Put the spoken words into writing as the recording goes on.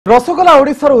रसगोला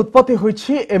ओडिशार उत्पत्ति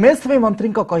होईछि। एमएसएमई मंत्री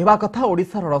कहवा कथा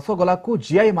ओडिशार रसगोला को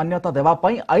जीआई मान्यता देवा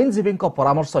पई आईनजीवी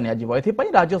परामर्श नियाजिबो। एथिपई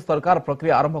राज्य सरकार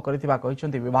प्रक्रिया आरंभ करिथिबा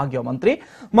कहिसेंति विभागीय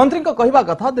मंत्री कहवा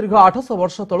कथा दीर्घ 800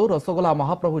 वर्ष तळु रसगोला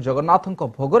महाप्रभु जगन्नाथक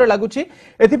भोगरे लागुछि।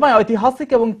 एथिपई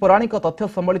ऐतिहासिक एवं पौराणिक तथ्य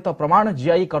सम्बलित प्रमाण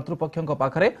जीआई कर्तृपक्षक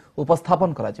पाखरे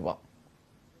उपस्थापन कराजिबो।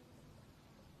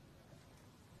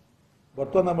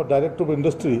 बर्तमान आम डायरेक्टर ऑफ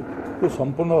इंडस्ट्री को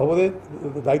संपूर्ण भाव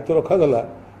में दायित्व रखागला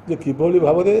जे किभली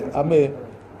भाव में आम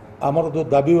आमर जो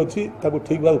दाबी अच्छी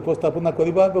ठीक भाव उपस्थापन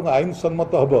करवा आईन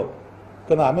सम्मत हम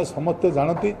क्या आम समस्ते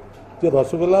जानती जे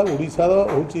रसगोला ओडिशार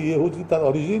ये हूँ तार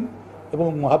ओरिजिन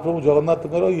एवं महाप्रभु जगन्नाथ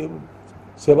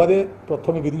सेवारे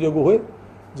प्रथम विनियोग हुए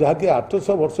जहाँकि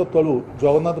 800 वर्ष तलू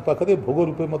जगन्नाथ पाखे भोग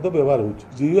रूपे व्यवहार हो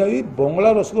जीआई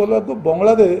बंगला रसगोला को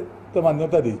बंगला तो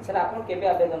मान्यता दी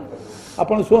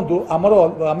आपड़ शुणु आमर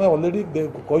आम अलरेडी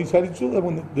कही सारी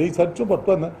सारी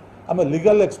बर्तमान आम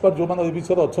लीगल एक्सपर्ट जो मैंने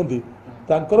विषय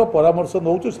अच्छा परामर्श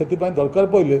नौ से दरकार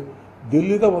पड़े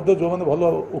दिल्ली जो मैंने भल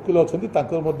वकिल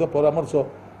अच्छा परामर्श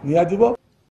नियाजिबो।